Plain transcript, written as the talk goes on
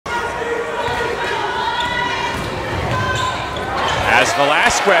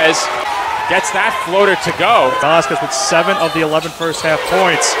Velasquez gets that floater to go. Velasquez with 7 of the 11 first half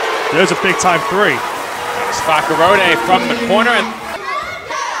points. There's a big time 3. Spacarode from the corner.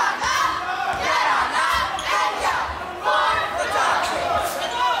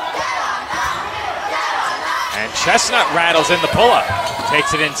 And Chestnut rattles in the pull-up.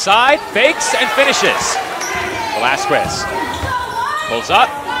 Takes it inside, fakes, and finishes. Velasquez pulls up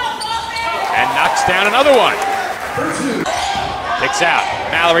and knocks down another one. Kicks out.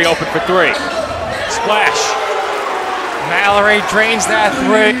 Mallory open for 3. Splash. Mallory drains that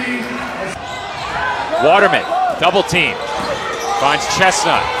 3. Waterman, double team. Finds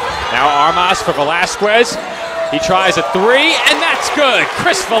Chestnut. Now Armas for Velasquez. He tries a 3, and that's good.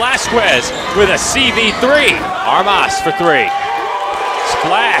 Chris Velasquez with a CV3. Armas for 3.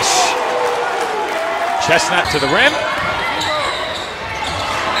 Splash. Chestnut to the rim.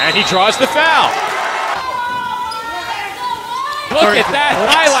 And he draws the foul. Look at that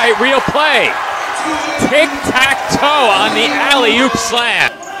highlight reel play. Tic-tac-toe on the alley-oop slam.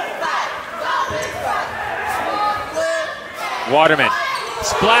 Waterman,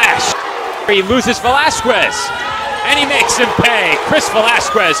 splash. He loses Velasquez, and he makes him pay. Chris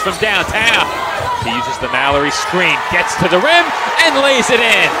Velasquez from downtown. He uses the Mallory screen, gets to the rim, and lays it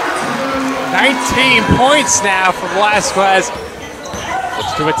in. 19 points now for Velasquez.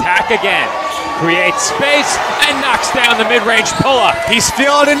 Looks to attack again. Creates space and knocks down the mid-range pull-up. He's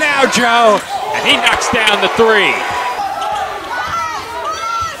feeling it now, Joe. And he knocks down the 3.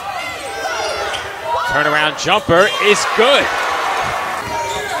 Turnaround jumper is good.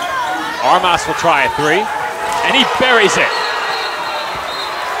 Armas will try a 3, and he buries it.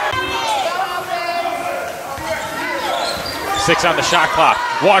 Six on the shot clock.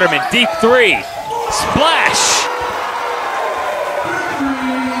 Waterman, deep 3. Splash!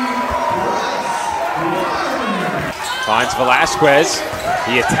 Finds Velasquez.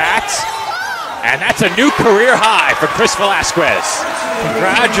 He attacks. And that's a new career high for Chris Velasquez.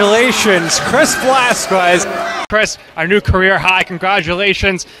 Congratulations, Chris Velasquez. Chris, our new career high.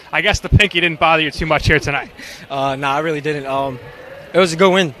 Congratulations. I guess the pinky didn't bother you too much here tonight. Nah, I really didn't. It was a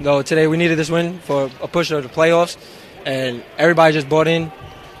good win, though. Today we needed this win for a push to the playoffs, and everybody just bought in.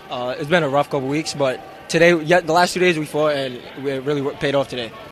 It's been a rough couple weeks, but today, the last 2 days we fought, and it really paid off today.